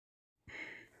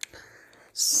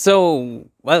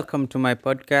Welcome to my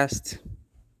podcast,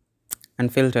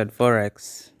 Unfiltered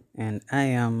Forex, and I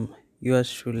am yours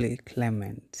truly,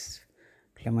 Clement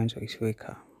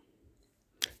Oishweka.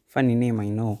 Funny name, I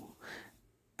know.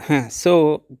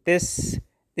 so this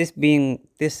is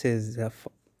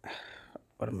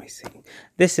what am I saying?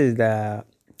 This is the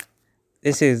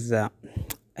this is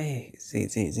hey see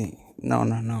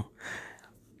no.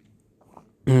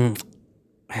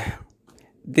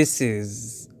 This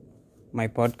is my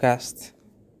podcast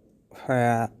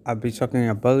where I'll be talking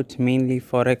about mainly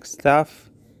forex stuff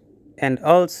and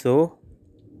also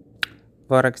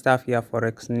forex stuff, yeah,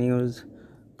 forex news,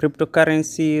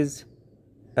 cryptocurrencies,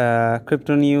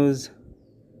 crypto news,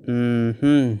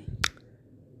 hmm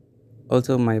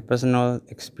also my personal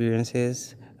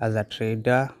experiences as a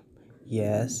trader,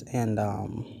 yes, and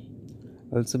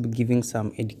also be giving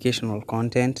some educational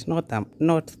content. Not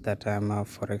that I'm a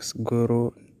forex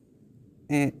guru.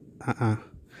 Eh, uh-uh.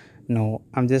 No,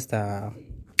 I'm just a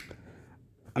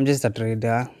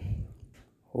trader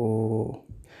who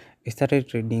started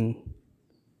trading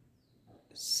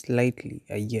slightly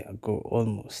a year ago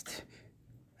almost.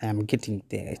 I'm getting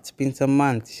there. It's been some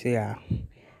months, yeah.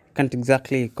 Can't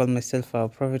exactly call myself a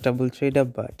profitable trader,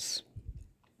 but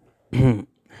I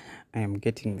am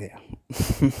getting there.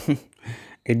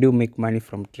 I do make money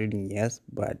from trading, yes,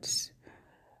 but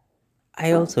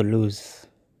I also lose.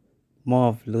 More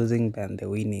of losing than the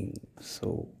winning.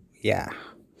 So yeah.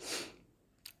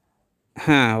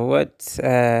 What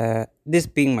this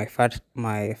being my first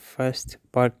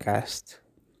podcast,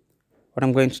 what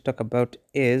I'm going to talk about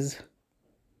is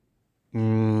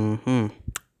mhm,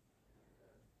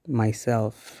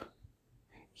 myself.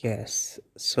 Yes.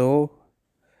 So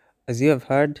as you have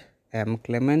heard, I'm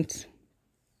Clement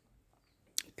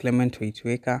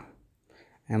Waitweka.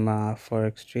 I'm a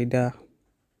forex trader.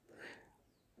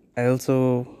 I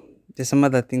also there's some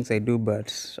other things I do,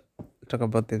 but I'll talk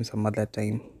about them some other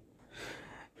time.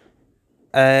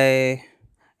 I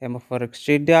am a forex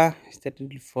trader. I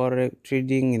started forex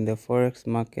trading in the forex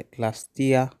market last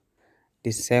year,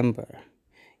 December.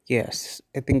 Yes,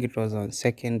 I think it was on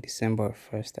 2nd December or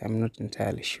 1st. I'm not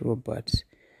entirely sure, but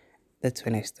that's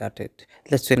when I started.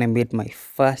 That's when I made my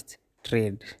first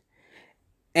trade.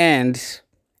 And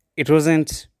it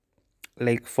wasn't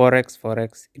like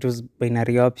forex. It was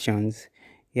binary options.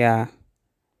 Yeah.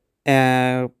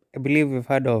 I believe we've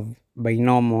heard of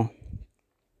Binomo.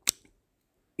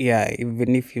 Yeah,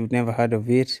 even if you've never heard of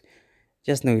it,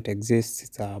 just know it exists.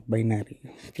 It's a binary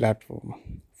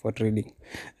platform for trading.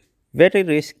 Very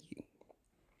risky.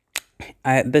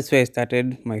 That's where I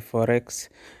started my forex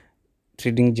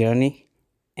trading journey,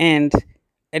 and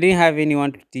I didn't have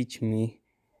anyone to teach me.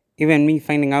 Even me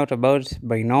finding out about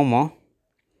Binomo,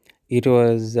 it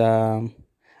was a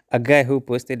guy who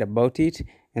posted about it,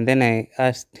 and then I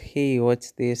asked, "Hey,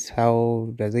 what's this?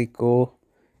 How does it go?"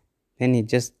 Then he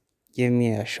just gave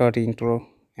me a short intro,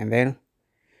 and then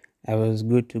I was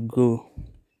good to go.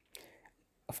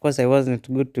 Of course, I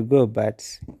wasn't good to go,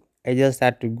 but I just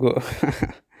had to go.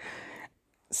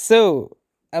 So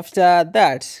after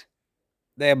that,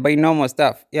 the Binomo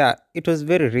stuff, yeah, it was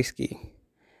very risky.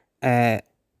 Uh,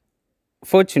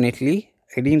 Fortunately,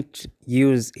 I didn't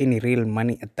use any real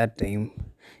money at that time.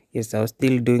 Yes, I was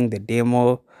still doing the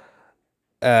demo,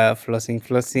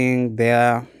 flossing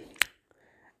there.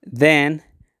 Then,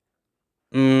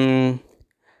 mm,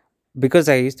 because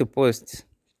I used to post,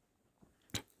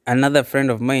 another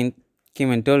friend of mine came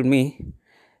and told me,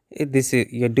 This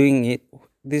is you're doing it.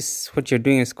 This what you're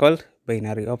doing is called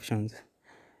binary options.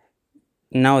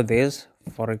 Now there's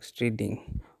forex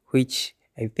trading, which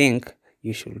I think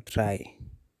you should try."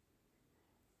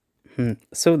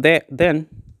 So then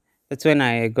that's when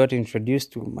I got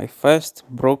introduced to my first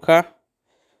broker,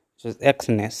 which was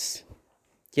Xness.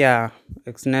 Yeah,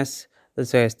 Xness.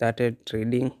 That's where I started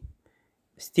trading,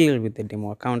 still with the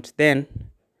demo account. Then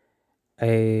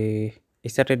I I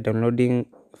started downloading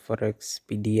forex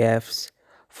PDFs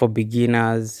for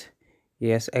beginners.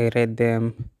 Yes, I read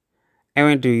them. I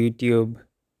went to YouTube.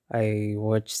 I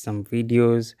watched some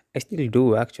videos. I still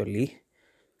do actually.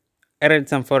 I read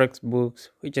some forex books,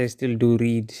 which I still do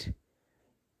read.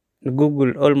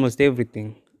 Google almost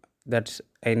everything that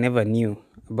I never knew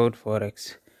about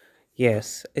forex.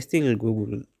 Yes, I still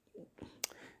Google.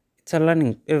 It's a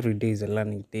learning. Every day is a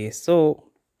learning day. So,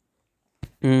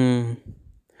 mm,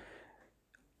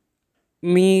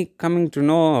 me coming to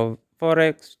know of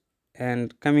forex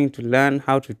and coming to learn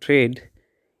how to trade,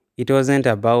 it wasn't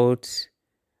about.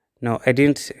 No, I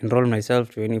didn't enroll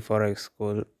myself to any forex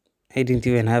school. I didn't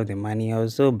even have the money. I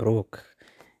was so broke.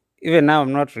 Even now,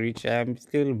 I'm not rich. I'm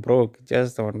still broke,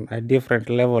 just on a different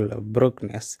level of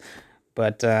brokenness.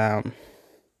 But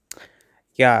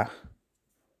yeah,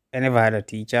 I never had a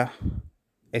teacher.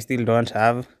 I still don't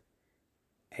have.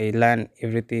 I learn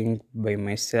everything by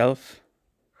myself.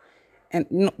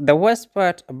 And the worst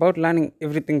part about learning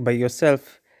everything by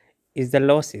yourself is the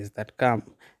losses that come.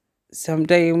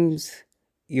 Sometimes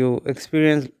you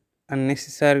experience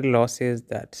unnecessary losses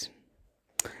that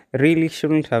really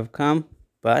shouldn't have come,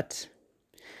 but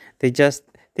they just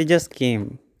they just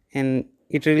came. And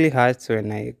it really hurts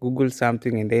when I Google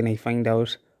something and then I find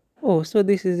out, oh, so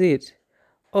this is it.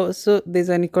 Oh, so there's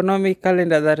an economic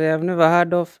calendar that I have never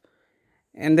heard of.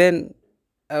 And then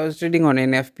I was reading on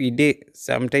NFP day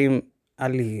sometime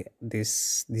early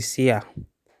this year.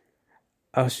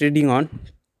 I was reading on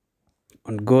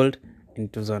gold and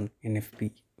it was on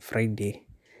NFP Friday.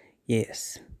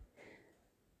 Yes.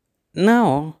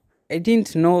 Now I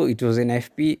didn't know it was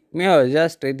NFP. Me, I was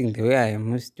just trading the way I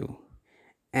am used to.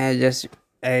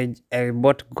 And I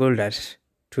bought gold at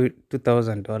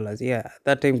 $2,000. Yeah, at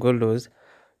that time gold was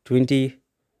 20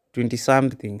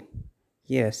 something.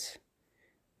 Yes,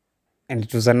 and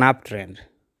it was an uptrend.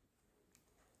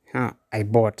 Huh, I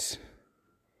bought.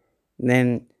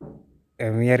 Then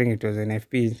I'm hearing it was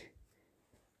NFP.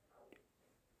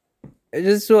 I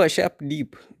just saw a sharp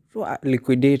dip. So I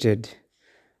liquidated.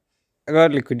 I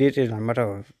got liquidated in a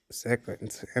matter of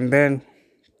seconds. And then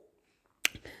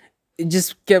it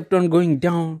just kept on going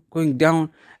down, going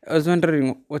down. I was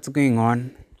wondering what's going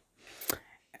on.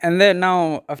 And then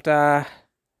now after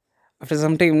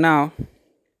some time now,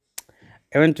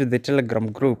 I went to the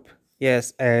Telegram group.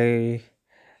 Yes, I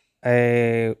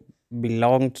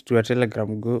belonged to a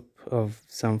Telegram group of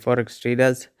some forex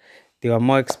traders. They were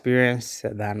more experienced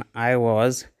than I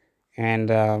was,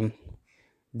 and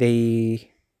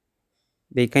they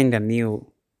they kind of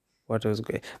knew what was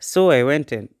going. So I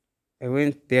went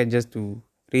there just to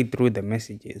read through the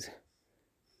messages,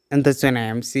 and that's when I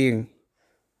am seeing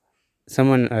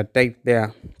someone typed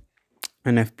there.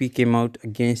 NFP came out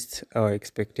against our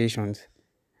expectations.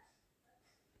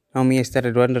 Now me, I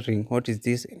started wondering what is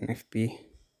this NFP.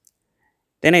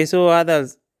 Then I saw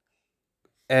others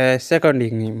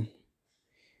seconding him,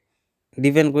 and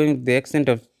even going to the extent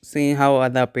of seeing how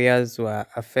other players were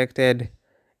affected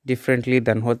differently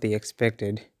than what they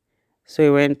expected. So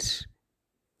I went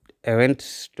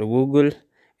to Google,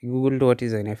 I Googled what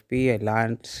is NFP, I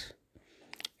learned,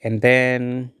 and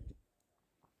then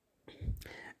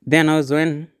I was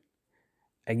when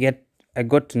I get I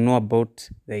got to know about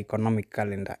the economic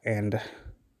calendar and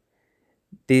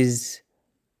this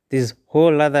this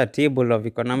whole other table of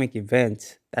economic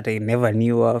events that I never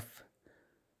knew of.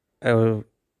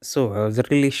 So I was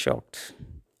really shocked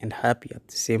and happy at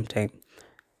the same time.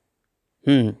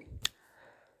 Hmm.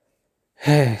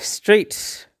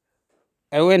 Straight.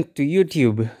 I went to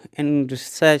YouTube and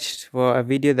searched for a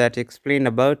video that explained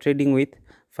about trading with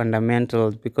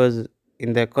fundamentals because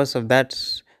in the course of that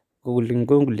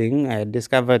googling, I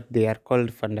discovered they are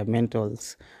called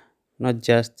fundamentals, not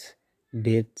just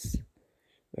dates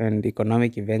and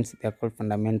economic events. They are called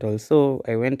fundamentals. So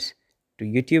I went to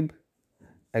YouTube.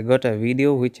 I got a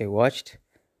video which I watched,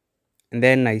 and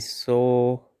then I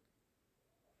saw.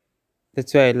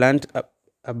 That's where I learned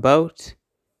about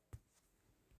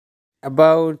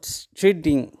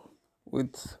trading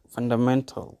with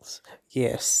fundamentals.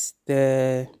 Yes,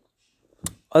 the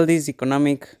all these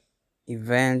economic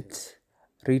events,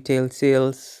 retail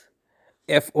sales,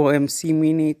 FOMC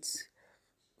minutes,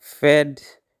 Fed,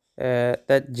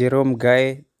 that Jerome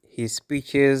guy, his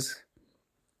speeches,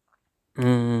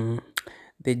 mm,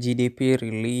 the GDP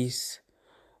release,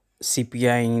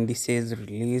 CPI indices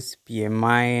release,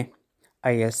 PMI,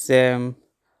 ISM,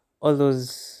 all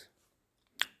those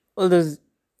all those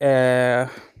uh,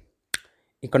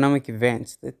 economic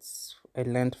events. That's I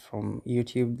learned from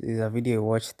YouTube. There's a video I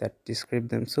watched that described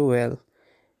them so well.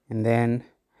 And then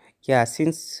yeah,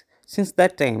 since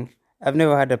that time I've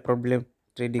never had a problem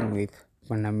trading with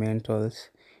fundamentals.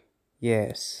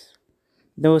 Yes.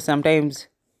 Though sometimes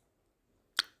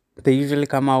they usually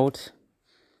come out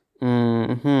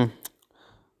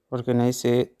what can I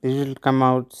say? They usually come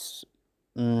out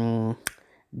mm,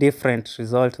 different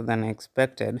result than I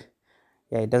expected.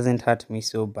 Yeah, it doesn't hurt me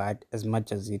so bad as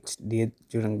much as it did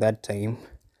during that time.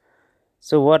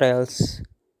 So what else?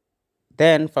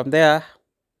 Then from there,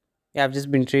 yeah, I've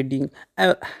just been trading.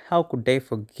 How could I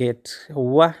forget?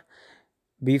 What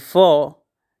before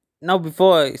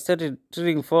before I started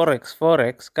trading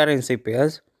forex currency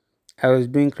pairs, I was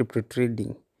doing crypto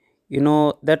trading. You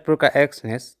know that broker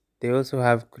Xness, they also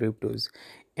have cryptos,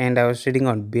 and I was trading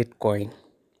on Bitcoin.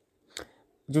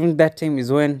 During that time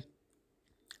is when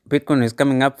Bitcoin is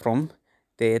coming up from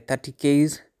the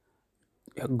 30Ks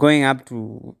going up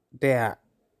to their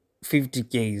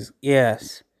 50Ks.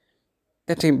 Yes,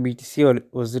 that time BTC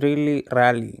was really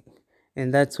rallying,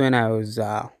 and that's when I used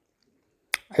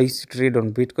to trade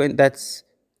on Bitcoin.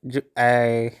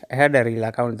 I had a real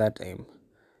account that time.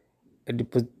 I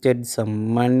deposited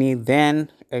some money.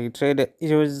 Then I traded.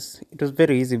 It was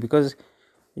very easy because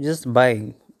you just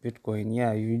buying Bitcoin.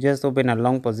 Yeah, you just open a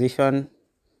long position.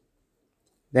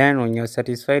 Then when you're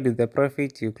satisfied with the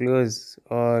profit, you close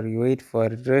or you wait for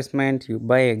retracement. You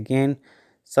buy again,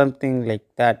 something like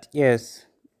that. Yes,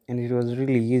 and it was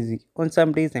really easy. On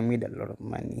some days, I made a lot of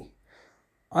money.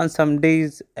 On some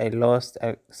days, I lost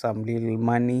some little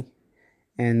money,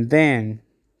 and then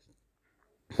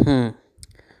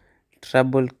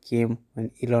trouble came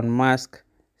when Elon Musk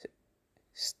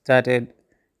started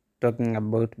talking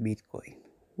about Bitcoin.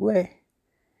 Where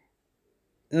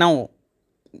now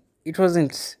it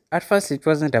wasn't at first it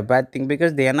wasn't a bad thing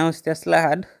because they announced Tesla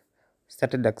had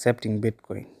started accepting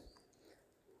Bitcoin.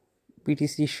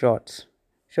 BTC short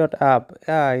up.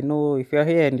 Yeah, I know if you're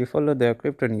here and you follow the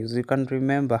crypto news, you can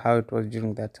remember how it was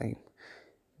during that time.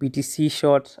 BTC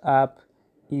short up.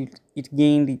 It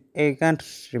gained. I can't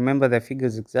remember the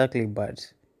figures exactly,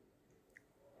 but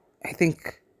I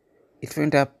think it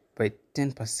went up by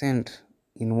 10%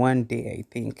 in one day. I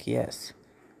think yes.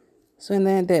 So and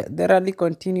then the rally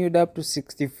continued up to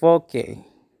 64K.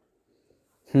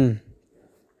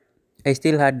 I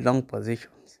still had long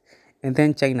positions. And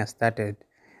then China started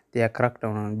their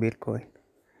crackdown on Bitcoin.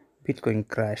 Bitcoin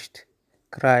crashed.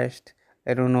 Crashed.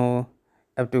 I don't know,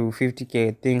 up to 50K,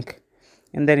 I think.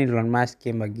 And then Elon Musk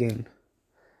came again.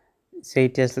 Say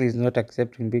Tesla is not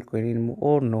accepting Bitcoin anymore.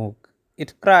 Oh no.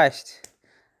 It crashed.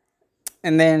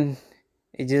 And then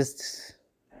it just,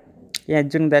 yeah,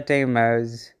 during that time I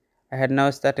had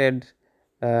now started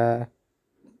uh,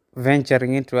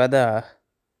 venturing into other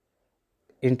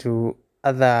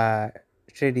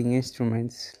trading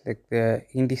instruments like the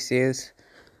indices,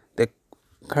 the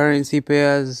currency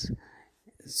pairs,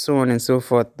 so on and so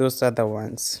forth. Those other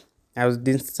ones. I was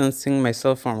distancing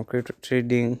myself from crypto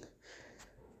trading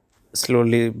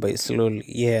slowly by slowly.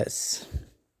 Yes.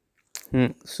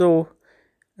 So,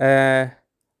 uh,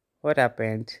 what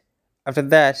happened after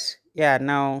that? Yeah,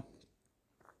 now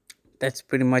that's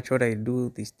pretty much what I do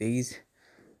these days.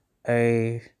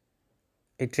 I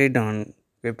I trade on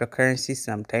cryptocurrencies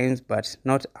sometimes, but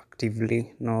not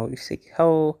actively. No, you see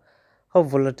how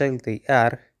volatile they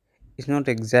are. It's not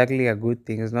exactly a good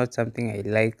thing. It's not something I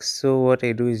like. So what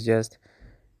I do is just,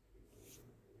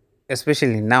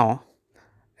 especially now,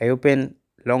 I open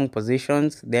long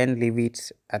positions, then leave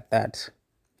it at that.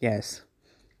 Yes,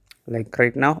 like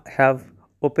right now, I have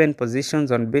open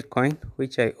positions on Bitcoin,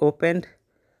 which I opened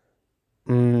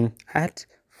at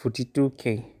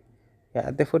 42K. Yeah,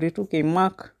 at the 42K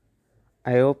mark,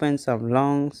 I opened some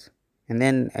longs and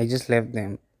then I just left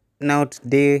them. Now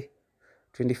today,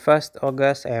 21st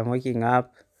August, I am waking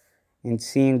up and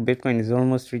seeing Bitcoin is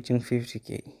almost reaching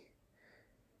 50K.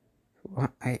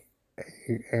 I,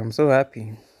 I am so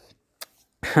happy.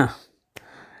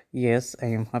 Yes, I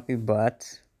am happy,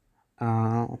 but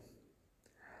uh,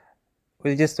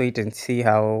 we'll just wait and see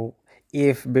how,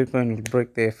 if Bitcoin will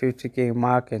break the 50K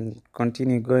mark and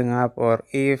continue going up, or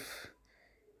if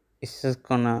it's just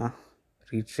gonna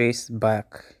retrace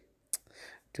back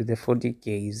to the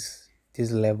 40Ks,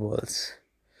 these levels.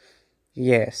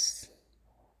 Yes.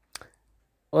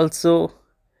 Also,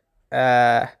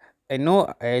 uh, I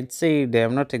know I'd say that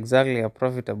I'm not exactly a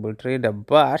profitable trader,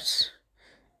 but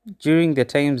during the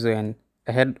times when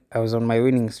I was on my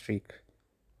winning streak,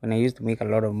 when I used to make a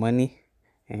lot of money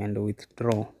and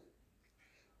withdraw,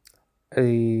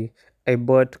 I I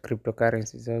bought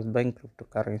cryptocurrencies. I was buying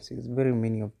cryptocurrencies, very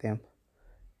many of them,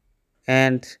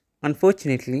 and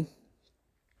unfortunately,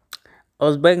 I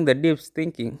was buying the dips,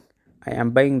 thinking I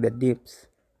am buying the dips.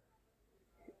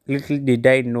 Little did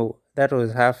I know that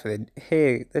was half the.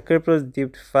 Hey, the cryptos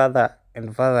dipped further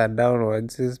and further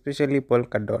downwards, especially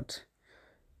Polkadot.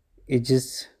 It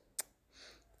just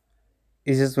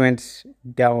it just went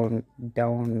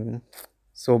down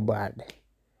so bad,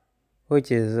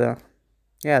 which is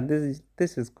yeah,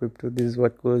 this is crypto. This is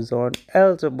what goes on. I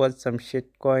also bought some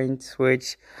shit coins,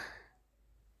 which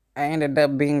I ended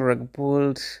up being rug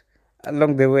pulled.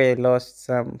 Along the way, I lost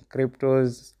some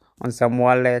cryptos on some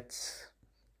wallets.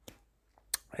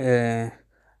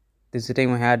 This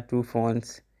time I had two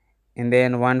phones, and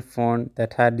then one phone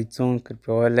that had its own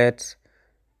crypto wallet.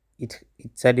 It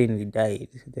suddenly died.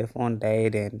 The phone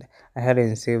died, and I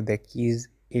hadn't saved the keys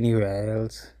anywhere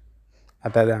else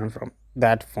other than from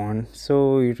that phone.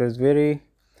 So it was very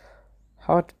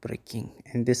heartbreaking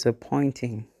and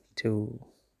disappointing to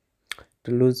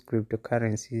to lose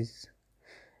cryptocurrencies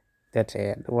that I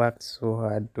had worked so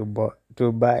hard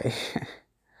to buy.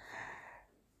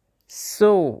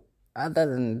 So, other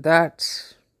than that,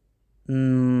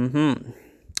 hmm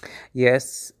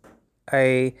yes,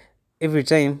 I every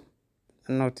time,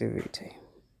 not every time,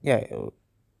 yeah,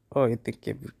 I think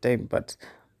every time, but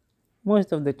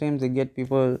most of the times I get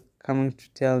people coming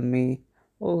to tell me,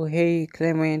 "Oh, hey,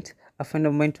 Clement, a friend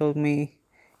of mine told me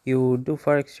you do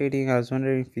forex trading. I was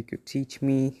wondering if you could teach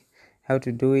me how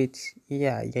to do it."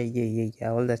 Yeah,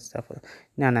 all that stuff.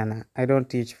 No. I don't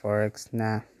teach forex.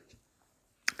 Nah,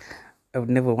 I would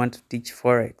never want to teach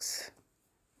forex,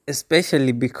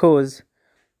 especially because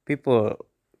people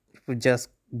people just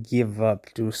give up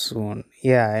too soon.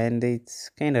 Yeah, and it's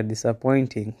kind of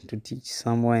disappointing to teach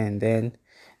someone and then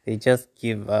they just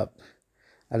give up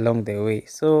along the way.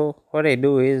 So what I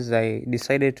do is I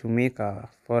decided to make a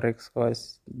forex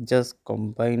course, just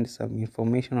combined some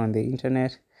information on the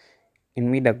internet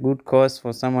and made a good course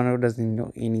for someone who doesn't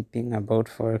know anything about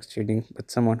forex trading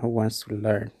but someone who wants to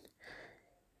learn.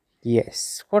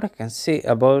 Yes, what I can say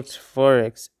about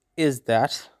forex is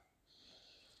that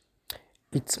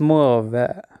it's more of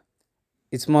a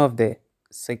it's more of the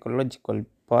psychological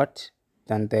part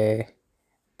than the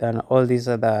than all these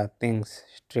other things,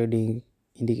 trading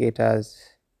indicators,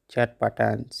 chart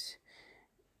patterns,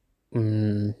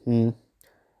 hmm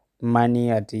money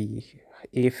at the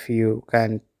if you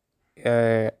can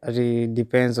it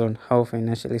depends on how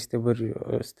financially stable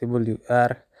you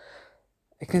are.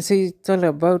 I can say it's all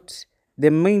about the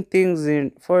main things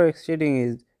in forex trading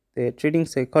is the trading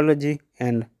psychology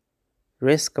and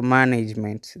risk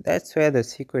management. That's where the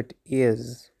secret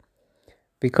is.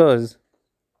 Because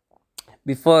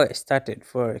before I started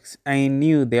Forex, I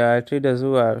knew there are traders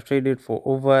who have traded for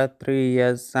over 3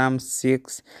 years, some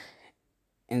six,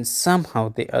 and somehow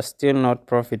they are still not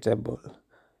profitable.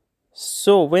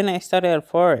 So when I started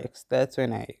Forex, that's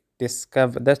when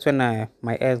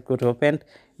my eyes got opened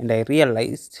and I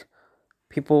realized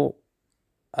people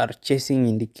are chasing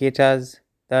indicators,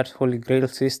 that holy grail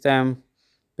system.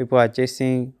 People are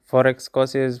chasing Forex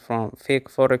courses from fake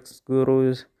Forex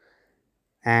gurus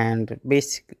and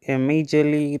basically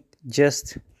majorly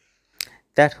just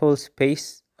that whole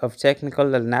space of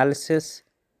technical analysis,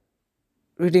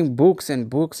 reading books and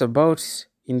books about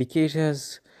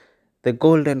indicators, the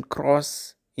golden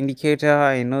cross indicator.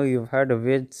 I know you've heard of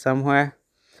it somewhere.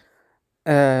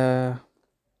 Uh,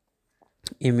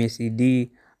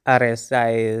 MACD,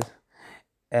 RSI,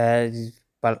 uh,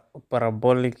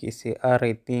 parabolic ECR,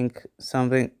 I think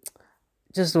something.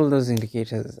 Just all those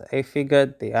indicators. I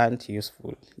figured they aren't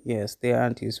useful. Yes, they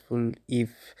aren't useful if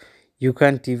you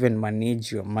can't even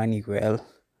manage your money well.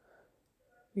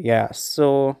 Yeah,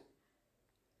 so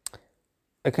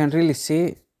I can really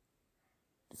say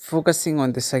focusing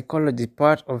on the psychology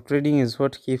part of trading is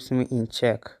what keeps me in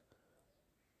check.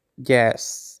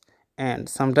 Yes, and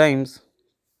sometimes,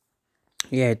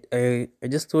 yeah, I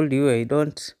just told you I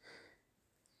don't,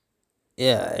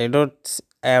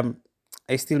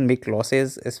 I still make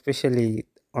losses, especially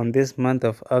on this month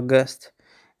of August.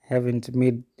 Haven't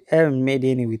made, haven't made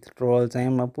any withdrawals. I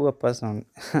am a poor person.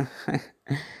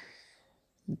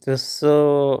 Just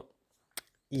so,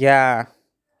 yeah,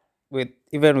 with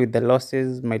even with the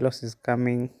losses, my losses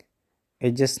coming, I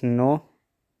just know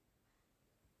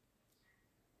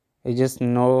I just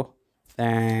know,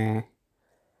 uh,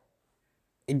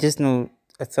 I just know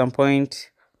at some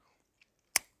point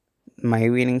my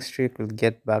winning streak will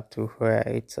get back to where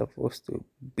it's supposed to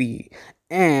be.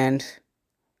 And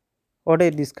what I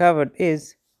discovered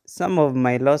is some of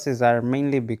my losses are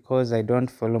mainly because I don't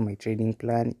follow my trading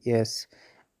plan. Yes,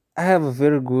 I have a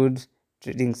very good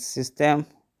trading system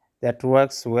that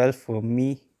works well for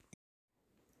me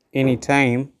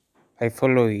anytime I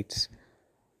follow it.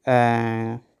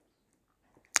 Uh,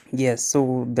 Yes,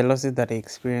 so the losses that I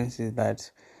experience is that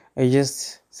I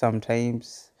just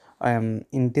sometimes I am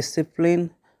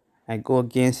indisciplined. I go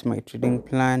against my trading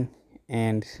plan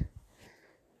and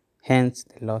hence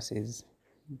the losses.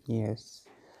 Yes.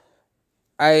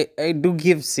 I do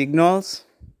give signals.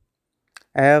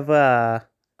 I have a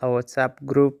WhatsApp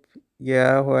group,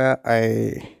 yeah, where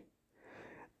I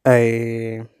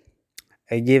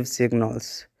I give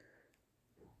signals.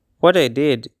 What I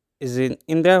did is in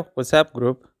the WhatsApp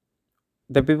group,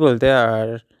 the people there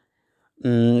are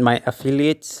my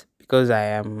affiliates because I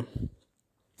am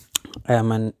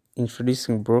an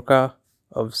introducing broker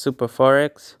of Super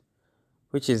Forex,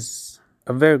 which is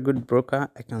a very good broker,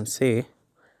 I can say.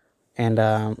 And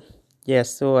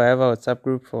yes, so I have a WhatsApp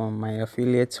group for my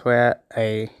affiliates where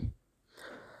I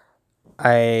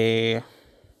I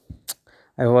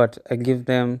give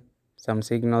them some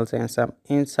signals and some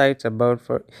insights about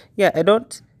for yeah, I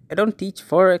don't teach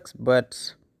forex,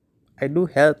 but I do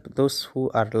help those who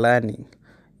are learning.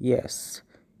 Yes.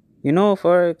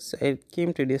 Forex, I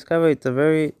came to discover it's a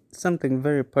very something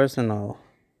very personal,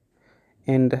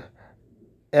 and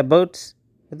about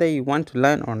whether you want to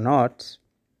learn or not,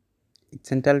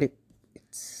 it's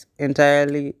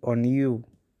entirely on you.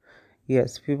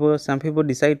 Yes, some people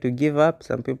decide to give up,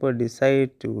 some people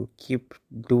decide to keep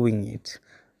doing it.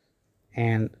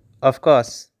 And of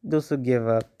course, those who give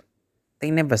up,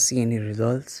 they never see any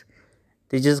results.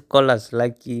 They just call us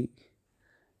lucky.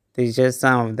 They just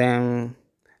some of them,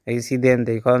 I see them,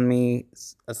 they call me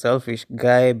a selfish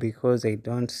guy because I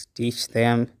don't teach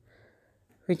them,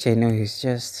 which I know is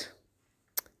just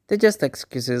they're just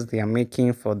excuses they are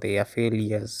making for their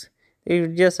failures. They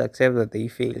just accept that they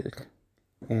failed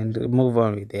and move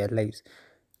on with their lives.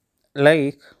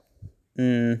 Like,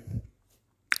 mm,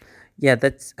 yeah,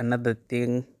 that's another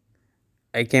thing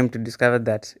I came to discover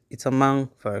that it's among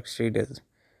forex traders.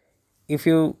 If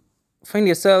you find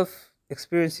yourself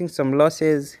experiencing some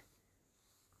losses,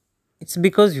 it's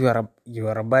because you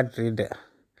are a bad trader.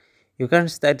 You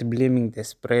can't start blaming the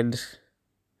spread.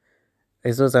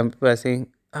 I saw some people are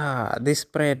saying, this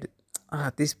spread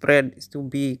is too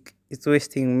big. It's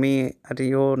wasting me. At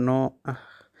you no.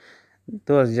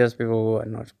 Those are just people who are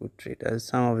not good traders.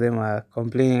 Some of them are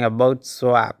complaining about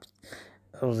swaps.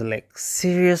 I was like,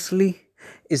 seriously?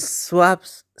 Is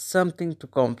swaps something to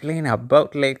complain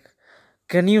about? Like,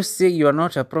 can you say you are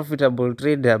not a profitable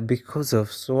trader because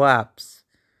of swaps?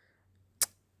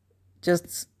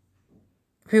 Just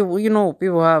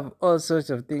people have all sorts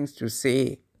of things to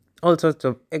say, all sorts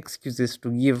of excuses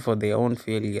to give for their own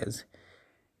failures.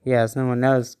 Yeah, someone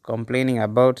else complaining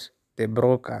about the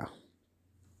broker,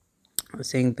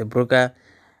 saying the broker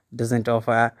doesn't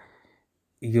offer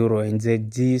Euro and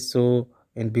ZG, so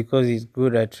and because he's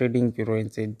good at trading Euro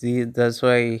and ZG, that's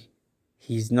why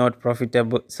he's not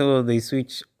profitable. So they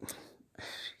switch.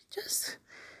 Just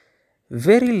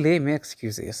very lame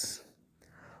excuses,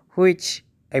 which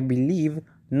I believe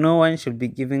no one should be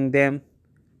giving them.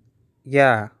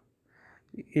 Yeah,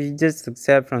 you just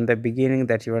accept from the beginning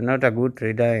that you are not a good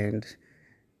trader and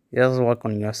just work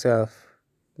on yourself.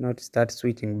 Not start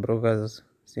switching brokers,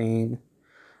 saying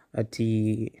at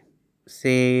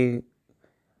say,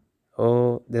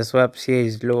 oh, the swap here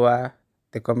is lower,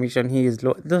 the commission here is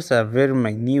low. Those are very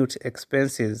minute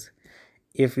expenses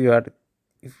if you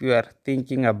are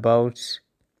thinking about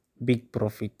big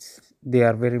profits. They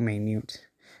are very minute.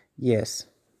 Yes.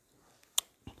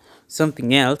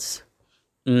 Something else.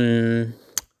 Mm,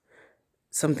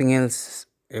 something else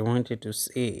I wanted to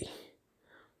say.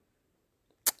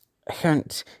 I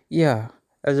can't. Yeah,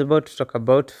 I was about to talk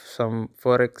about some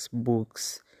forex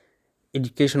books,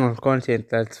 educational content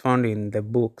that's found in the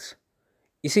books.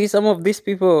 You see, some of these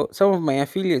people, some of my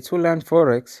affiliates who learn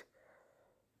forex,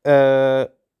 uh,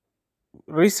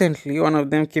 recently one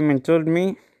of them came and told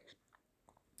me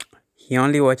he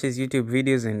only watches YouTube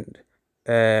videos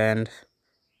and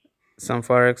some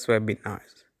forex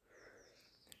webinars.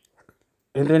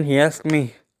 And then he asked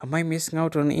me, "Am I missing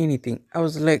out on anything?" I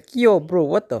was like, "Yo, bro,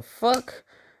 what the fuck?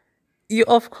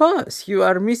 Of course, you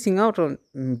are missing out on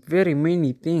very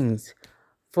many things.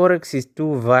 Forex is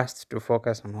too vast to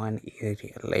focus on one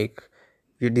area. Like,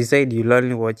 you decide you'll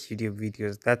only watch YouTube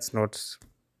videos. That's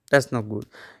not good.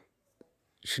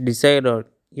 You should decide on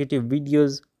YouTube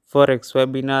videos, Forex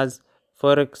webinars,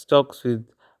 Forex talks with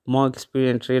more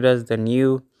experienced traders than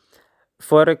you,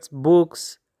 Forex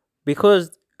books,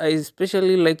 because I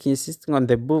especially like insisting on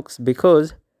the books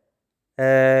because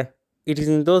uh, it is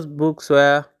in those books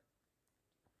where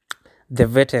the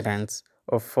veterans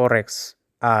of forex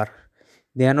are.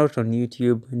 They are not on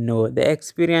YouTube. No, the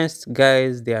experienced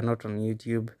guys, they are not on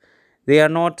YouTube. They are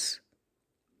not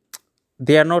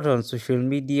they are not on social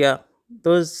media.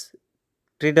 Those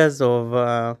traders of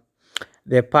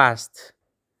the past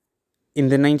in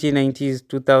the 1990s,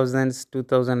 2000s,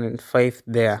 2005,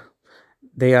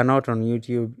 they are not on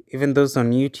YouTube. Even those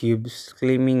on YouTube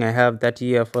claiming I have 30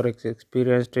 year forex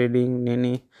experience trading,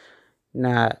 nini.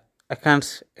 Nah, I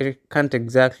can't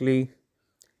exactly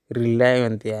rely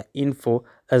on their info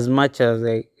as much as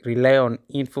I rely on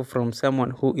info from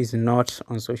someone who is not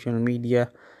on social media,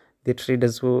 the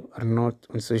traders who are not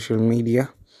on social media.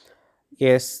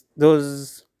 Yes,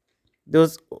 those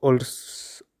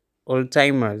old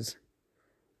timers,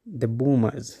 the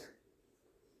boomers,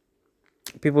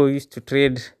 people used to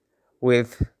trade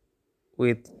with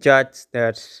charts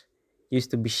that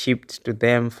used to be shipped to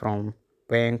them from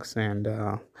banks and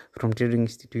from trading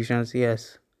institutions.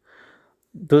 Yes,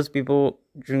 those people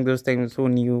during those times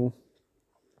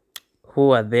who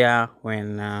were there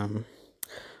when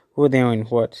who they when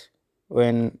what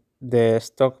when the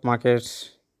stock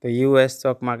market, the US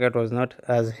stock market, was not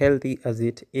as healthy as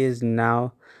it is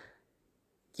now.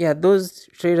 Yeah, those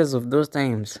traders of those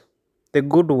times, the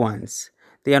good ones,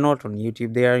 they are not on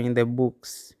YouTube, they are in the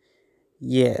books.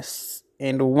 Yes.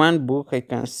 And one book I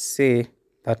can say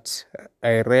that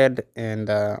I read and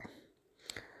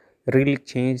really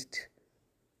changed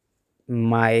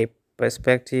my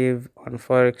perspective on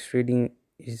forex trading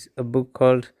is a book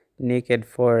called Naked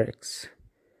Forex.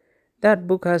 That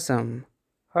book has some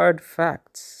hard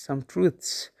facts, some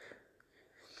truths,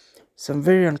 some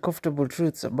very uncomfortable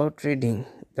truths about trading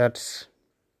that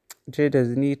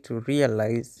traders need to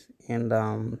realize,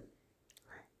 and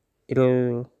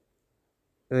it'll,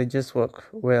 it'll just work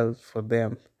well for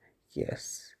them.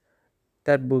 Yes,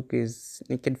 that book is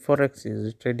Naked Forex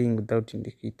is trading without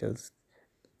indicators,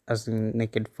 as in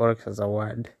Naked Forex as a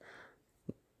word.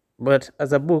 But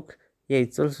as a book, yeah,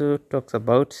 it also talks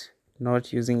about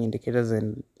not using indicators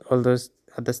and all those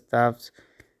other stuffs,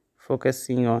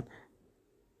 focusing on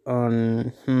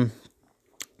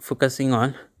focusing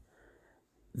on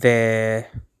the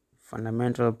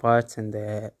fundamental parts and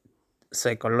the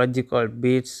psychological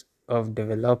bits of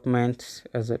development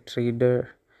as a trader.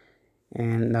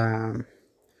 And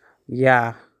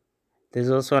yeah, there's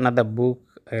also another book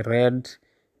I read.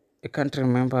 I can't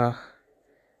remember.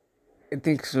 I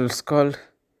think it was called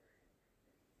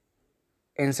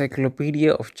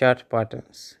Encyclopedia of Chart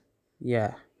Patterns.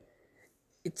 Yeah,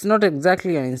 it's not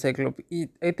exactly an encyclopedia.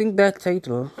 I think that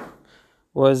title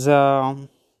was um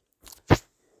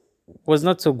was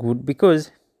not so good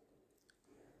because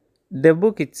the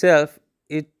book itself,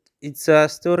 it's a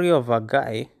story of a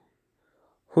guy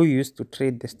who used to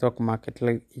trade the stock market.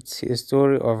 Like, it's a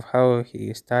story of how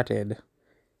he started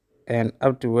and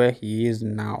up to where he is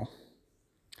now,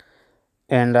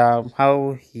 and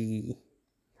how he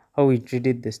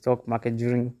traded the stock market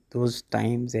during those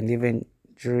times, and even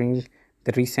during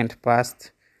the recent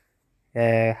past.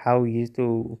 How he used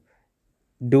to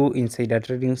do insider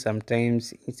trading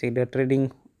sometimes. Insider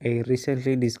trading, I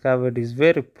recently discovered, is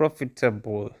very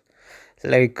profitable,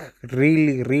 like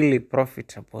really really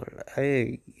profitable.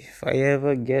 If I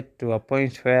ever get to a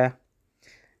point where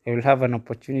I will have an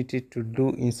opportunity to do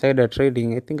insider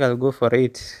trading, I think I'll go for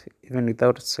it even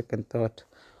without a second thought.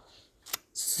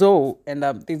 So, and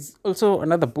there's also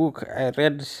another book I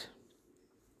read.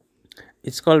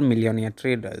 It's called Millionaire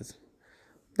Traders.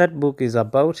 That book is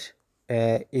about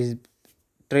is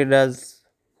traders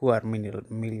who are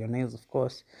millionaires, of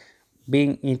course,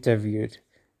 being interviewed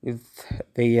with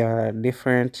their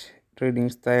different trading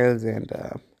styles and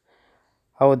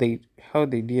how they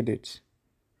did it.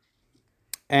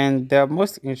 And the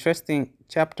most interesting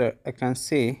chapter I can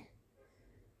say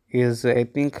is, I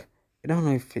think, I don't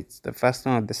know if it's the first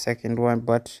one or the second one,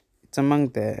 but it's among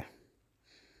the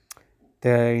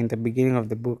in the beginning of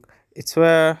the book. It's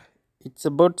where it's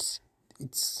about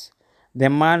it's the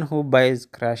man who buys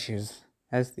crashes.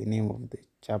 That's the name of the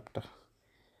chapter.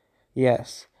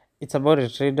 Yes, it's about a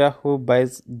trader who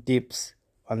buys dips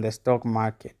on the stock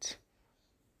market.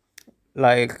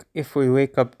 Like, if we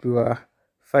wake up to a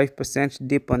 5%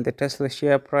 dip on the Tesla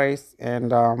share price,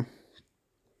 and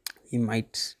he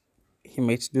might he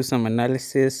might do some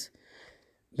analysis,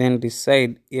 then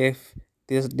decide if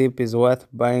this dip is worth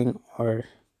buying or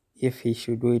if he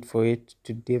should wait for it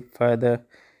to dip further.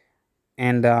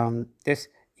 And this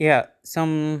yeah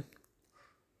some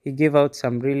he gave out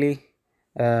some really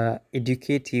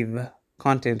educative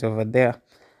content over there.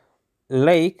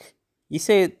 Like, he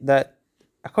said that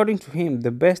according to him,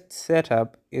 the best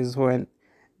setup is when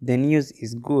the news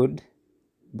is good,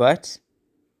 but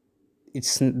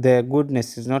it's the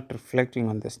goodness is not reflecting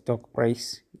on the stock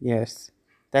price. Yes,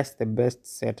 that's the best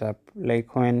setup.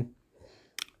 Like when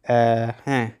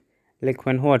like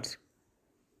when what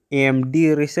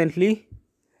AMD recently,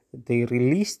 they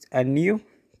released a new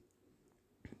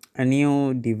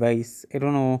device. I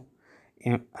don't know,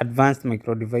 Advanced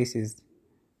Micro Devices.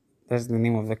 That's the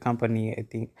name of the company, I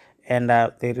think. And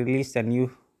they released a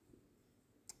new.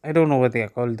 I don't know what they are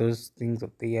called, those things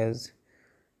of the years,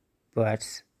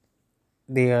 but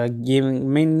they are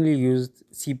giving mainly used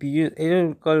CPU. I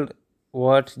don't call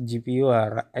what GPU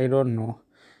are. I don't know,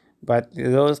 but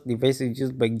those devices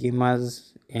used by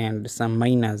gamers and some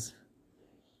miners,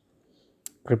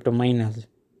 crypto miners.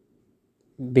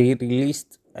 They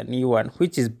released a new one,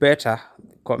 which is better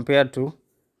compared to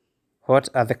what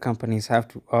other companies have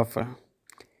to offer.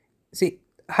 See,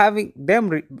 having them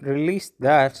release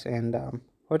that, and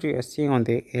what we are seeing on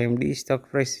the AMD stock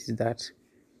price is that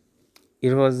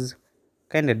it was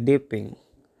kind of dipping.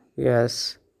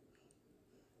 Yes,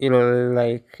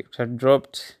 it had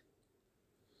dropped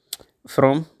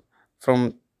from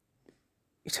from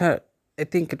it had, I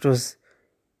think it was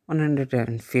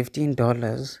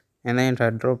 $115, and then it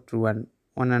had dropped to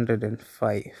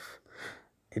 105.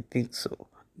 I think so.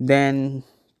 Then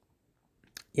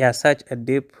yeah, such a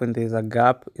dip when there's a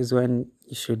gap is when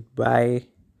you should buy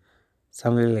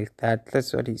something like that.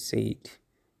 That's what he said.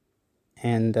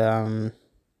 And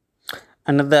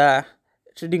another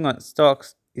trading on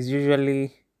stocks is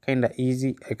usually kind of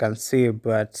easy, I can say,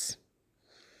 but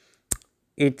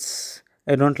I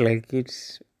don't like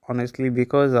it honestly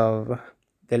because of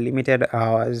the limited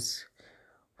hours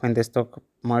when the stock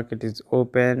market is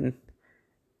open.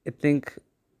 I think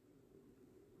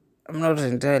I'm not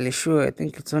entirely sure. I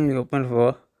think it's only open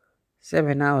for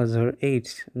 7 hours or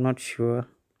eight. I'm not sure.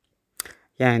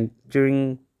 Yeah, and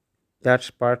during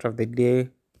that part of the day,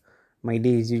 my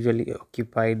day is usually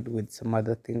occupied with some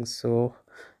other things, so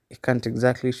I can't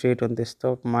exactly trade on the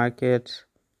stock market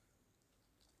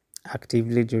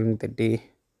actively during the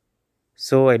day.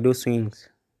 So I do swing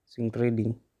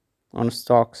trading on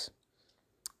stocks.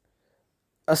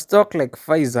 A stock like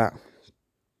Pfizer,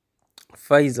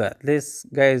 these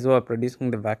guys who are producing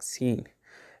the vaccine,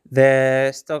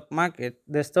 the stock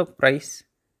price,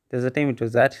 there's a time it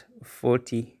was at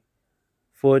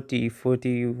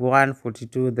 41,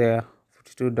 42 there,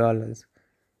 $42.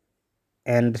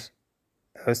 And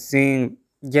I was seeing,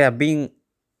 yeah, being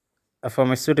a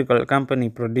pharmaceutical company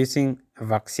producing a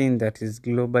vaccine that is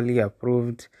globally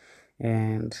approved,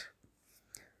 and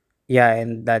yeah,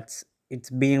 and that's it's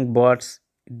being bought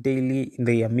daily in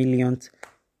the millions.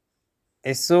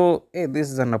 I saw, hey,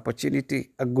 this is an opportunity,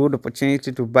 a good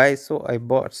opportunity to buy, so I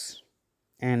bought.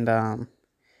 And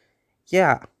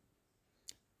yeah,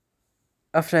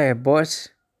 after I bought,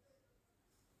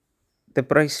 the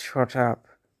price shot up.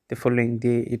 The following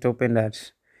day, it opened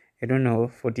at, I don't know,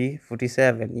 40,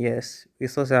 47. Yes, we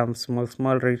saw some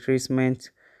small retracement,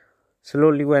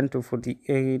 slowly went to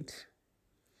 48,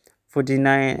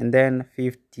 49, and then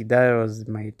 50. That was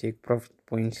my take profit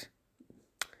point.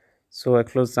 So I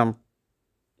closed some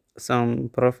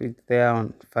profit there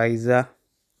on Pfizer.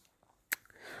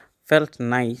 Felt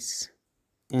nice.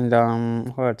 And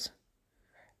what?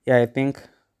 Yeah, I think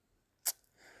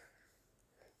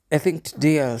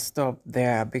today I'll stop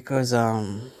there because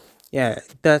yeah,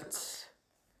 that's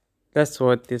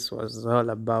what this was all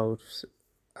about.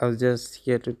 I was just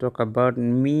here to talk about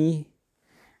me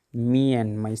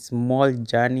and my small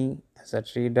journey as a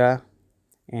trader,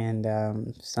 and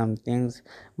some things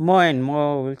more and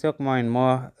more. We'll talk more and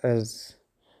more as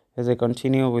I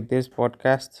continue with this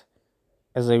podcast,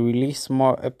 as I release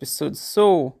more episodes.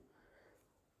 So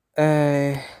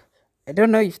uh, I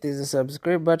don't know if there's a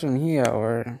subscribe button here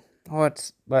or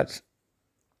what, but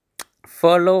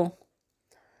follow,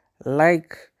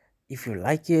 like if you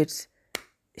like it,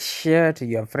 share to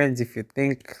your friends if you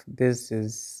think this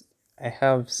is I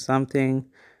have something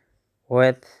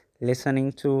worth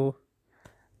listening to.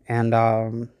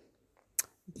 And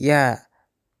yeah,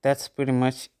 that's pretty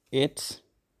much it.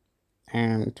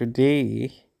 And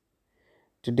today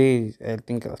I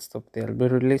think I'll stop there. I'll be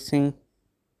releasing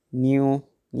new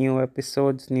new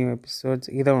episodes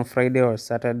either on Friday or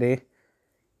Saturday.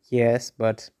 Yes,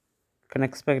 but you can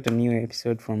expect a new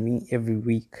episode from me every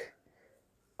week.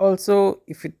 Also,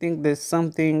 if you think there's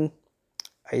something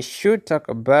I should talk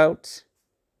about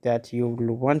that you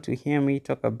will want to hear me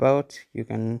talk about, you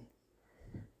can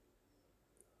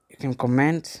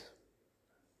comment,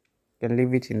 you can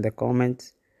leave it in the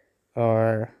comments,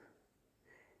 or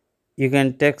you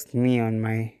can text me on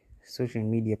my social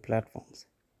media platforms.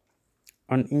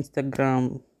 On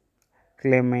Instagram,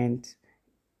 Clement,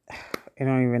 I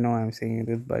don't even know why I'm saying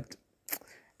this, but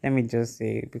let me just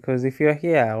say, because if you're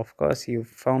here, of course, you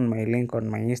found my link on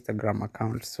my Instagram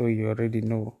account, so you already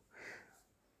know.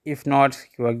 If not,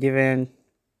 you are given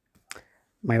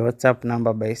my WhatsApp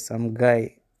number by some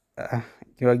guy. Uh,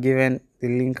 you are given the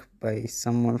link by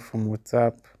someone from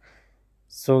WhatsApp.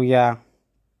 So yeah,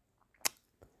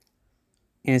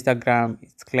 Instagram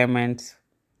it's Clement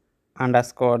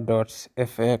underscore dot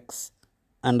fx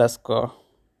underscore.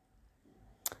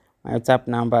 My WhatsApp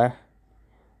number,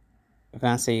 I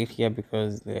can't say it here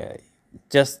because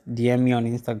just DM me on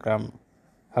Instagram.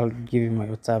 I'll give you my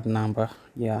WhatsApp number.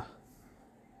 Yeah.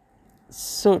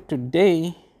 So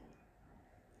today,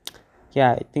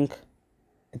 yeah, I think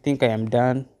I am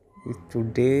done with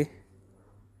today's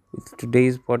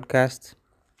podcast.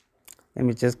 Let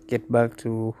me just get back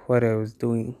to what I was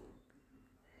doing.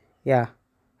 Yeah.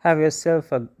 Have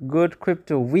yourself a good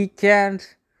crypto weekend.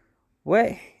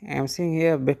 Well, I'm seeing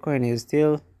here Bitcoin is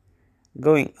still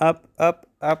going up, up,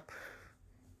 up.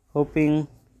 Hoping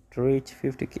to reach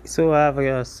 50k. So have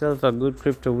yourself a good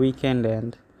crypto weekend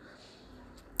and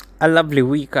a lovely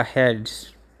week ahead.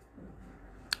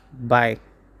 Bye.